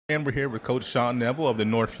And we're here with Coach Shawn Nevill of the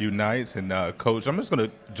Northview Knights. And Coach, I'm just going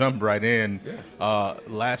to jump right in.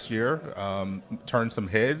 Last year, turned some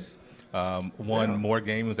heads, won more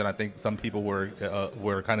games than I think some people were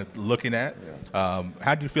kind of looking at.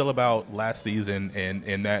 How do you feel about last season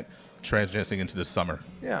and that transitioning into the summer?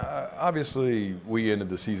 Obviously we ended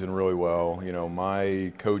the season really well. You know,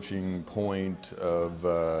 my coaching point of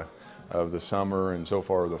the summer and so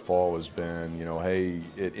far the fall has been, you know, hey,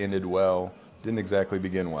 it ended well. Didn't exactly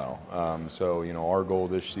begin well. So, you know, our goal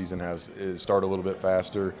this season is start a little bit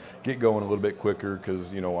faster, get going a little bit quicker,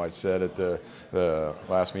 because, you know, I said at the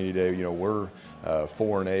last media day, you know, we're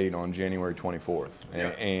 4-8 on January 24th.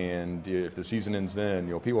 And if the season ends then,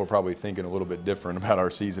 you know, people are probably thinking a little bit different about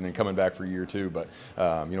our season and coming back for year two. But,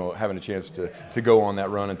 you know, having a chance to go on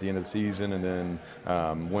that run at the end of the season and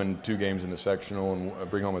then win 2 games in the sectional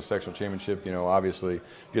and bring home a sectional championship, you know, obviously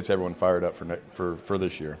gets everyone fired up for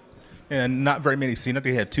this year. And not very many seniors.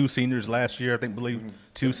 They had 2 seniors last year, I believe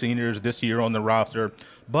 2 seniors this year on the roster.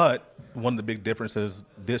 But one of the big differences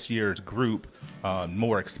this year's group,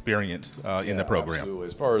 more experience in the program. Absolutely.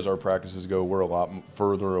 As far as our practices go, we're a lot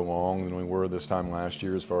further along than we were this time last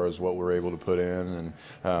year as far as what we're able to put in.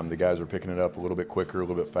 And the guys are picking it up a little bit quicker, a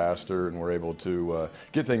little bit faster, and we're able to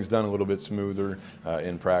get things done a little bit smoother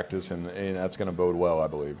in practice. And that's going to bode well, I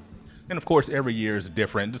believe. And of course, every year is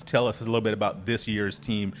different. Just tell us a little bit about this year's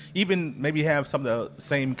team. Even maybe have some of the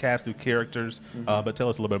same cast of characters, but tell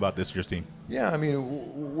us a little bit about this year's team. Yeah, I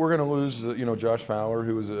mean, we're going to lose, you know, Josh Fowler,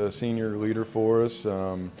 who was a senior leader for us.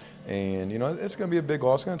 And, you know, it's going to be a big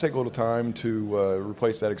loss. It's going to take a little time to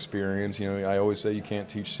replace that experience. You know, I always say you can't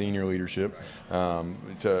teach senior leadership.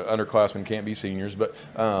 Underclassmen can't be seniors. But,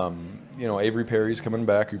 you know, Avery Perry's coming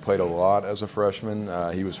back, who played a lot as a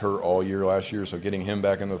freshman. He was hurt all year last year, so getting him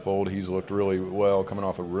back in the fold, he's looked really well, coming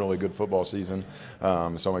off a really good football season.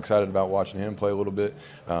 So I'm excited about watching him play a little bit.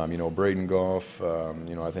 You know, Braden Goff,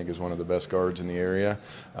 you know, I think is one of the best guards in the area.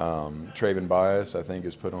 Traven Bias, I think,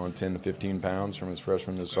 has put on 10 to 15 pounds from his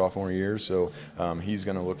freshman to sophomore year, so he's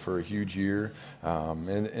going to look for a huge year.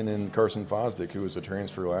 And then Carson Fosdick, who was a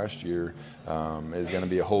transfer last year, is going to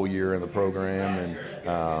be a whole year in the program,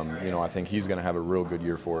 and you know, I think he's going to have a real good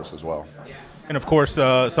year for us as well. And of course,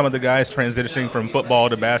 some of the guys transitioning from football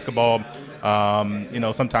to basketball, you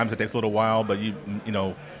know, sometimes it takes a little while, but you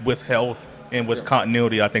know, with health and with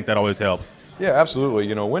continuity, I think that always helps. Yeah, absolutely.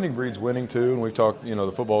 You know, winning breeds winning too, and we've talked. You know,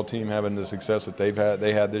 the football team having the success that they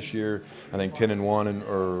had this year. I think 10-1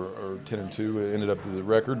 or 10-2 ended up to the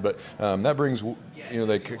record, but that brings, you know,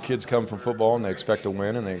 the kids come from football and they expect to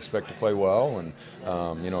win and they expect to play well,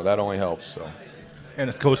 and you know, that only helps. So. And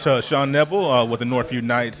it's Coach Shawn Nevill with the Northview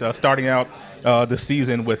Knights, starting out the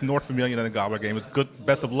season with North Vermilion in the Gobbler game. It's good.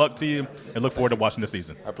 Best of luck to you, and look forward to watching the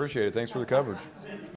season. I appreciate it. Thanks for the coverage.